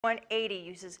180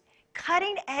 uses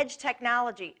cutting-edge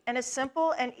technology and a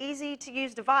simple and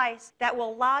easy-to-use device that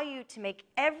will allow you to make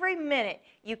every minute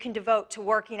you can devote to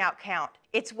working out count.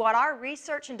 It's what our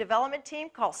research and development team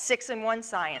calls 6-in-1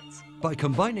 science. By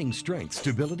combining strength,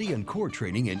 stability, and core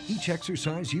training in each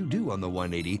exercise you do on the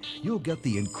 180, you'll get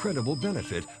the incredible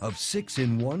benefit of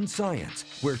 6-in-1 science,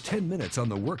 where 10 minutes on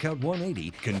the Workout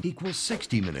 180 can equal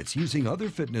 60 minutes using other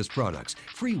fitness products,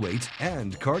 free weights,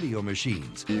 and cardio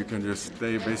machines. You can just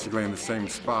stay basically in the same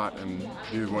spot and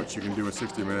do what you can do in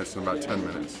 60 minutes in about 10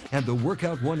 minutes. And the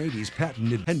Workout 180's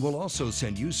patented and will also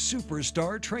send you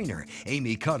superstar trainer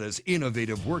Amy Cotta's innovative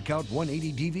Workout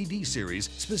 180 DVD series,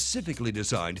 specifically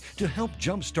designed to help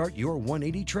jumpstart your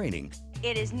 180 training.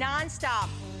 It is non-stop,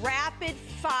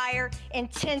 rapid-fire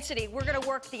intensity. We're going to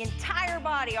work the entire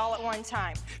body all at one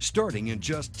time. Starting in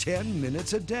just 10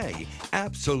 minutes a day,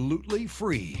 absolutely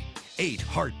free. 8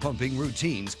 heart-pumping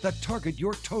routines that target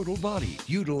your total body,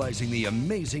 utilizing the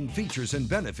amazing features and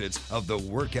benefits of the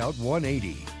Workout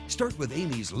 180. Start with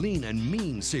Amy's Lean and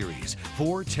Mean series,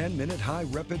 4 10-minute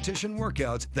high-repetition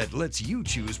workouts that lets you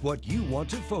choose what you want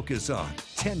to focus on.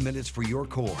 10 minutes for your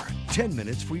core, 10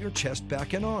 minutes for your chest,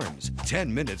 back, and arms,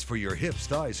 10 minutes for your hips,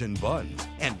 thighs, and buns,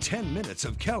 and 10 minutes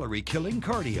of calorie-killing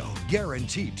cardio,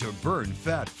 guaranteed to burn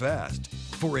fat fast.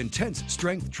 For intense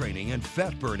strength training and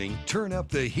fat burning, turn up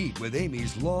the heat with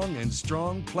Amy's Long and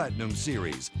Strong Platinum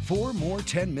series. 4 more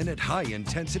 10-minute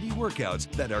high-intensity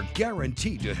workouts that are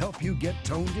guaranteed to help you get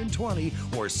toned in 20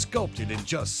 or sculpted in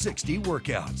just 60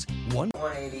 workouts.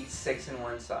 180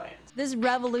 6-in-1 science. This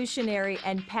revolutionary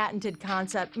and patented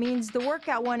concept means the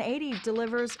Workout 180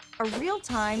 delivers a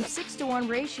real-time 6-to-1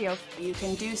 ratio. You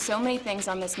can do so many things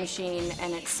on this machine,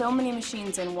 and it's so many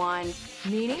machines in one.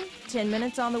 Meaning 10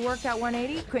 minutes on the Workout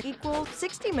 180 could equal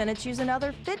 60 minutes using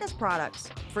other fitness products,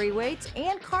 free weights,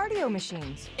 and cardio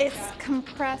machines. It's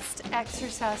compressed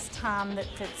exercise time that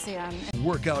fits in.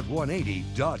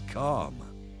 Workout180.com.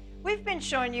 We've been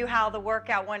showing you how the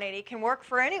Workout 180 can work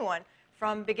for anyone,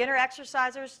 from beginner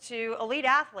exercisers to elite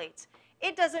athletes.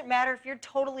 It doesn't matter if you're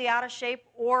totally out of shape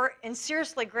or in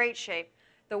seriously great shape.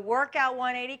 The Workout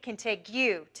 180 can take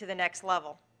you to the next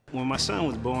level. When my son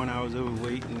was born, I was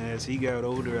overweight, and as he got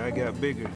older, I got bigger.